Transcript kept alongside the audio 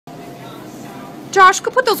Josh,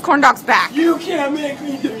 go put those corn dogs back. You can't make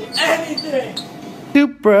me do anything. Two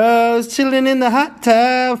bros chilling in the hot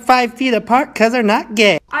tub, 5 feet apart cause they're not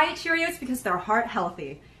gay. I eat Cheerios because they're heart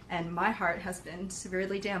healthy, and my heart has been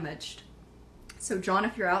severely damaged. So John,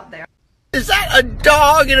 if you're out there. Is that a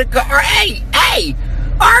dog in a car? Hey!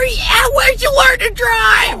 Where'd you learn to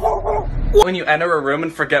drive? When you enter a room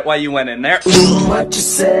and forget why you went in there. What you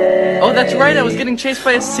say? Oh, that's right, I was getting chased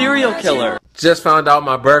by a serial killer. Just found out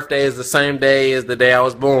my birthday is the same day as the day I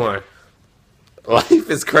was born. Life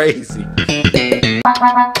is crazy.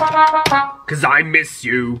 Cause I miss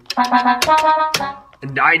you.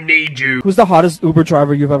 And I need you. Who's the hottest Uber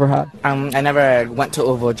driver you've ever had? I never went to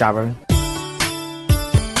Uber driver.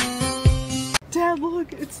 Dad,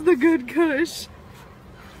 look, it's the good Kush.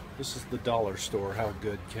 This is the dollar store. How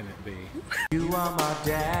good can it be? You are my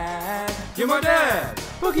dad. You're my dad.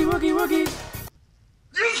 Woogie, woogie, woogie.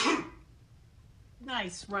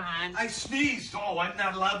 Nice, Ron. I sneezed. Oh, I'm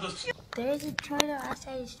not allowed to. There's a tornado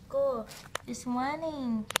outside school this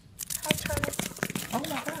morning. Oh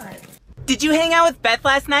my god. Did you hang out with Beth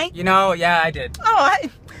last night? You know, yeah, I did. Oh,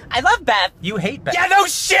 I love Beth. You hate Beth. Yeah, no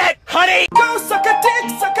shit, honey! Go suck a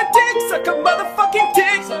dick, suck a dick, suck a motherfucking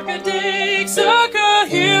dick. Suck a dick, suck a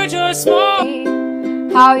huge or small.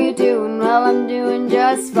 How you doing? Well, I'm doing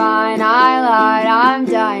just fine. I lied, I'm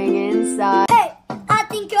dying inside. Hey, I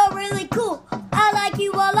think you're really cool. I like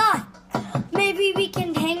you a lot. Maybe we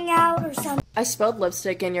can hang out or something. I spilled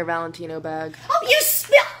lipstick in your Valentino bag. Oh, you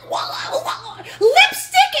spilled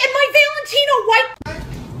lipstick in my Valentino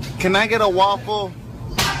white. Can I get a waffle?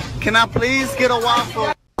 Can I please get a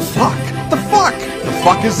waffle? Fuck! The fuck! The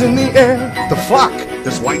fuck is in the air! The fuck!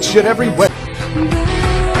 There's white shit everywhere!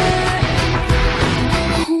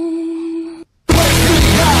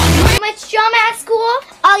 Much drama at school,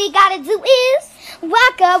 all you gotta do is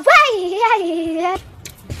walk away.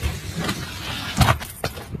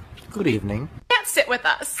 Good evening. Can't sit with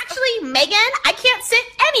us. Actually, Megan, I can't sit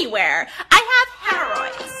anywhere. I have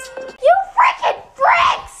hemorrhoids. You freaking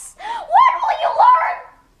freaks! What will you learn?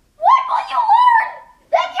 What will you learn?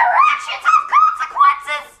 That your actions have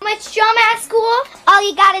consequences! Much drama at school, all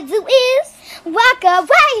you gotta do is walk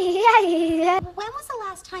away. When was the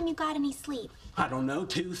last time you got any sleep? I don't know,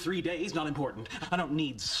 2-3 days, not important. I don't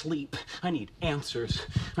need sleep. I need answers.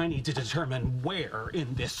 I need to determine where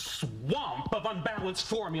in this swamp of unbalanced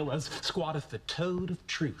formulas squatteth the toad of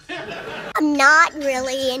truth. I'm not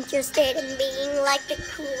really interested in being like the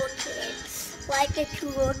cool kids. Like the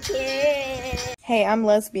cool kids. Hey, I'm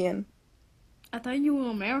lesbian. I thought you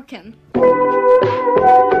were American.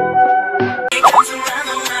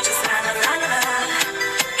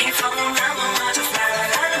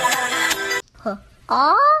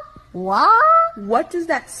 What? What does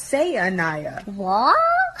that say, Anaya? What?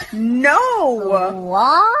 No!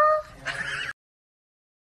 What?